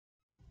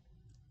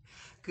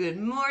Good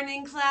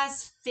morning,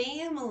 class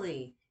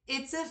family.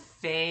 It's a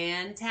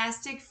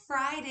fantastic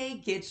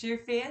Friday. Get your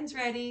fans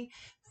ready.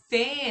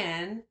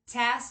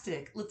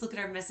 Fantastic. Let's look at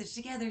our message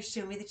together.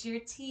 Show me that you're a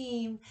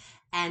team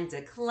and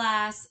a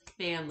class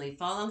family.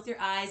 Follow along with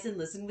your eyes and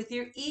listen with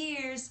your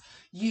ears.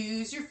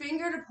 Use your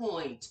finger to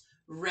point.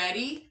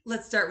 Ready?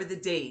 Let's start with the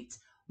date.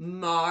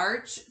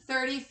 March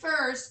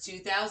 31st,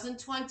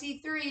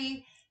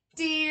 2023.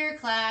 Dear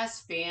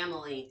class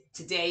family,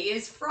 today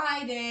is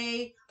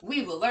Friday.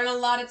 We will learn a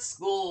lot at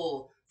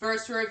school.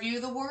 First, we'll review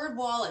the word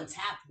wall and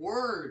tap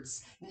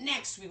words.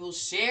 Next, we will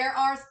share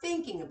our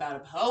thinking about a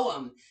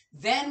poem.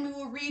 Then, we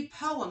will read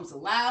poems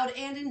aloud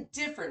and in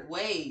different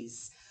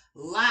ways.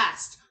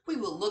 Last, we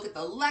will look at the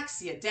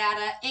Lexia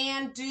data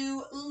and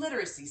do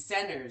literacy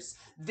centers.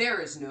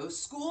 There is no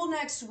school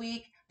next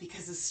week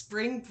because of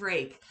spring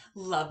break.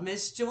 Love,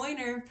 Miss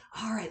Joyner.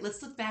 All right,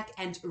 let's look back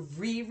and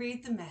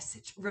reread the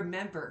message.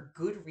 Remember,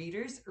 good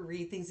readers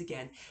read things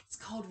again. It's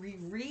called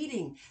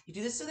rereading. You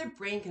do this so their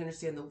brain can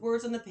understand the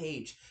words on the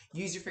page.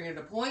 Use your finger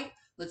to point.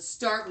 Let's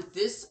start with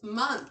this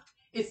month.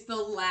 It's the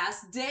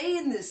last day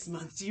in this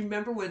month. Do you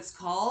remember what it's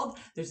called?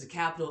 There's a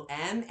capital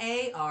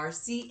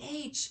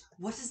M-A-R-C-H.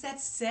 What does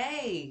that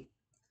say?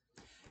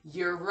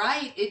 You're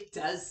right. It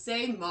does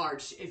say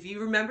March. If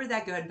you remember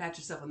that, go ahead and pat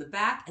yourself on the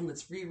back and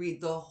let's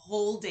reread the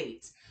whole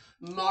date.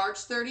 March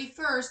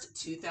 31st,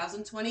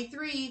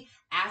 2023.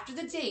 After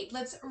the date,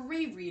 let's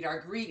reread our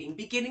greeting,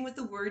 beginning with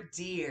the word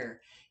dear.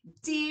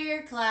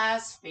 Dear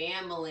class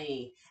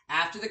family.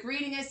 After the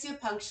greeting, I see a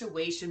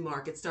punctuation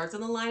mark. It starts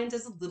on the line and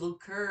does a little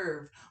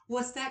curve.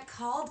 What's that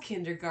called,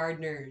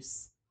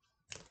 kindergartners?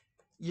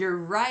 You're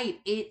right.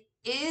 It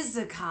is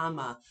a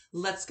comma.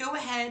 Let's go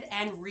ahead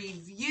and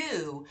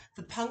review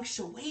the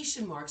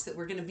punctuation marks that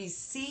we're going to be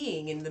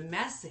seeing in the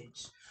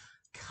message.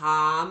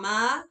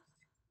 Comma,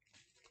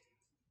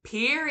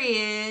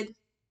 period,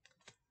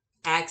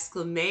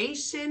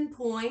 exclamation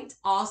point,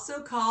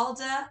 also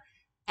called a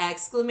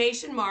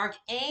exclamation mark,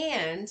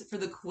 and for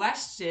the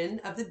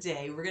question of the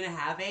day, we're going to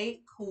have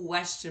a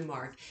question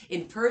mark.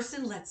 In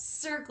person, let's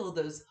circle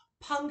those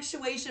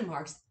punctuation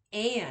marks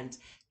and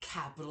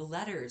capital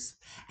letters.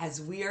 As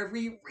we are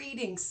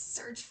rereading,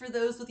 search for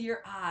those with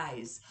your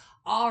eyes.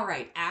 All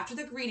right, after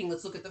the greeting,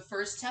 let's look at the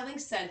first telling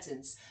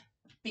sentence,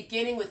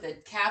 beginning with a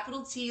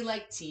capital T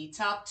like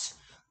T-top.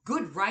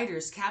 Good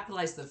writers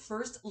capitalize the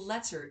first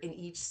letter in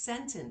each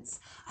sentence.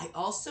 I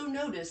also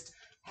noticed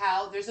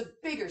how there's a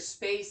bigger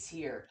space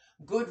here.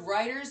 Good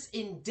writers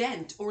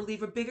indent or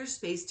leave a bigger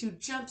space to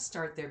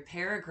jumpstart their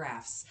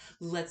paragraphs.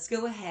 Let's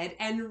go ahead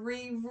and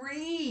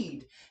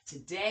reread.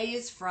 Today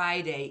is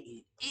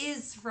Friday. It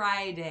is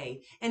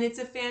Friday, and it's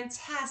a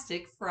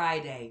fantastic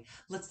Friday.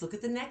 Let's look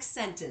at the next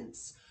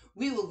sentence.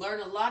 We will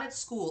learn a lot at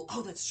school.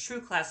 Oh, that's true,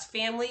 class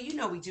family. You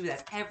know we do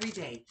that every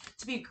day.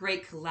 To be a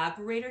great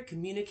collaborator,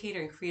 communicator,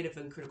 and creative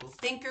and critical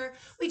thinker,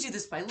 we do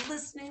this by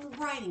listening,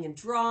 writing, and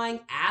drawing,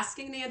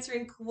 asking and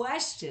answering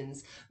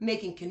questions,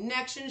 making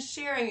connections,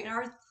 sharing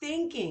our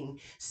thinking.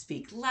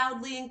 Speak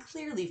loudly and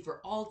clearly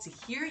for all to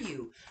hear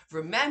you.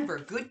 Remember,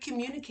 good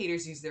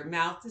communicators use their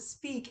mouth to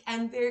speak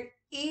and their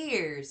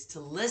ears to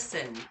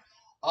listen.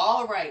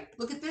 All right,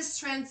 look at this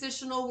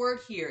transitional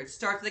word here. It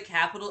starts with a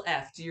capital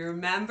F. Do you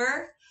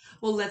remember?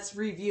 Well, let's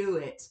review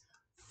it.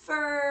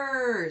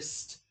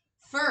 First,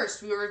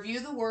 we will review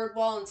the word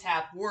wall and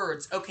tap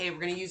words. Okay, we're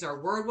going to use our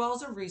word wall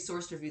as a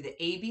resource to review the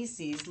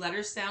ABCs,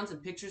 letters, sounds,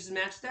 and pictures to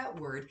match that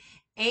word.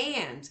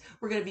 And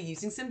we're going to be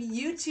using some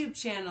YouTube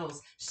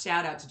channels.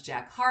 Shout out to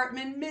Jack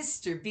Hartman,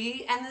 Mr.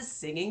 B, and the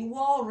Singing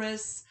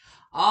Walrus.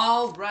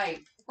 All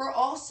right. We're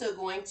also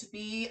going to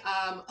be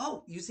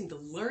using the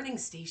Learning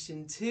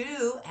Station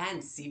too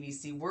and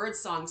CBC Word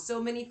Song. So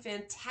many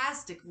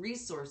fantastic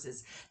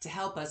resources to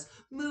help us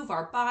move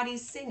our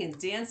bodies, sing and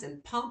dance,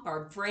 and pump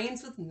our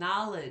brains with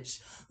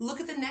knowledge. Look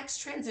at the next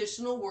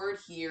transitional word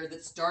here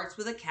that starts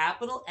with a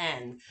capital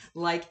N,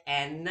 like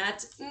N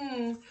nut.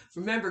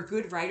 Remember,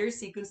 good writers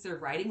sequence their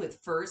writing with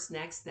first,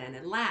 next, then,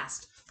 and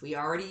last. We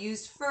already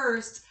used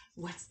first.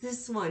 What's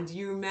this one? Do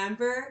you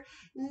remember?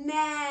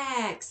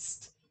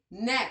 Next.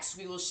 Next,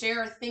 we will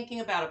share our thinking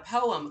about a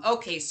poem.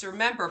 Okay, so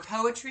remember,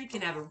 poetry can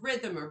have a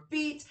rhythm or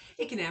beat.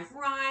 It can have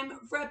rhyme,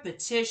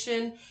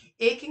 repetition.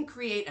 It can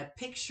create a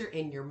picture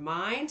in your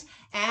mind,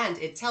 and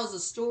it tells a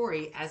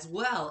story as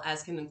well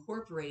as can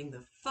incorporating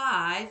the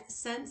five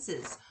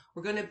senses.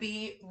 We're going to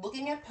be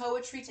looking at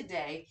poetry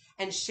today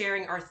and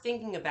sharing our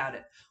thinking about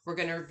it. We're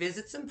going to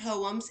revisit some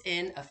poems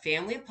in A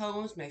Family of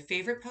Poems, My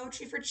Favorite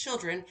Poetry for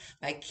Children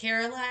by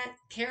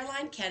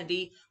Caroline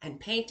Kennedy, and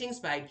paintings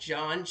by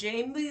John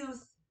J.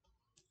 Muth.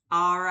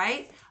 All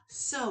right,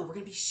 so we're going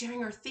to be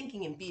sharing our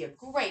thinking and be a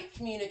great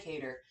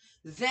communicator.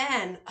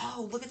 Then,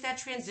 look at that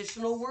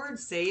transitional word.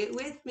 Say it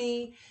with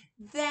me.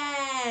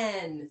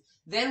 Then.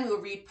 Then we'll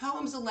read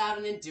poems aloud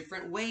and in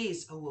different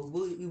ways.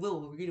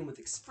 We'll read them with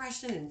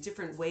expression in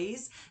different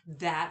ways.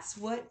 That's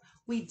what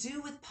we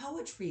do with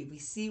poetry. We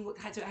see what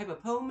type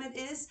of poem it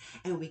is,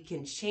 and we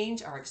can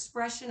change our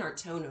expression, our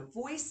tone of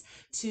voice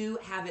to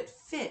have it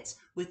fit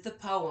with the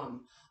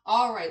poem.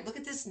 All right, look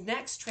at this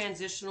next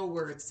transitional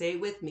word. Say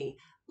it with me.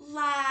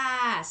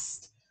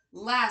 Last.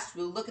 Last,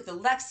 we'll look at the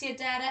Lexia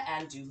data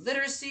and do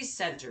literacy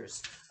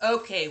centers.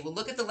 Okay, we'll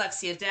look at the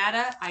Lexia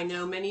data. I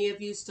know many of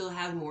you still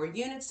have more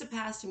units to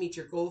pass to meet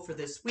your goal for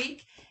this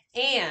week.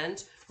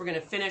 And we're going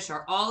to finish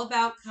our All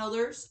About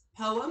Colors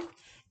poem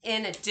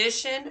in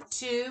addition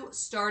to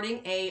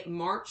starting a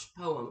March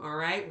poem. All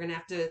right, we're going to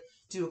have to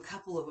do a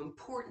couple of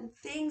important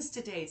things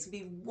today. It's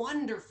going to be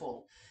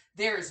wonderful.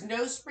 There is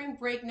no spring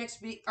break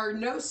next week, or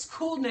no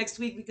school next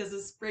week because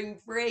of spring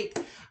break.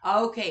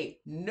 Okay,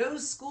 no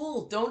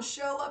school. Don't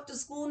show up to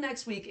school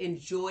next week.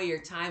 Enjoy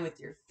your time with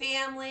your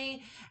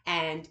family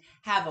and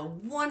have a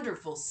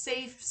wonderful,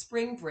 safe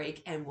spring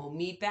break. And we'll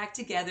meet back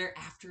together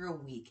after a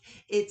week.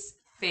 It's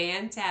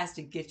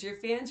fantastic. Get your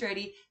fans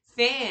ready.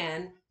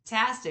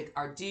 Fantastic.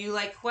 Our do you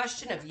like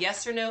question of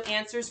yes or no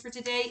answers for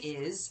today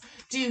is,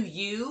 do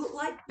you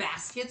like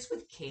baskets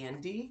with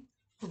candy?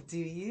 Well, do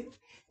you?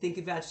 Think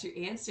about your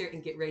answer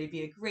and get ready to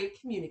be a great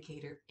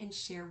communicator and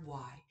share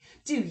why.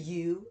 Do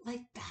you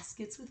like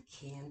baskets with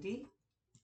candy?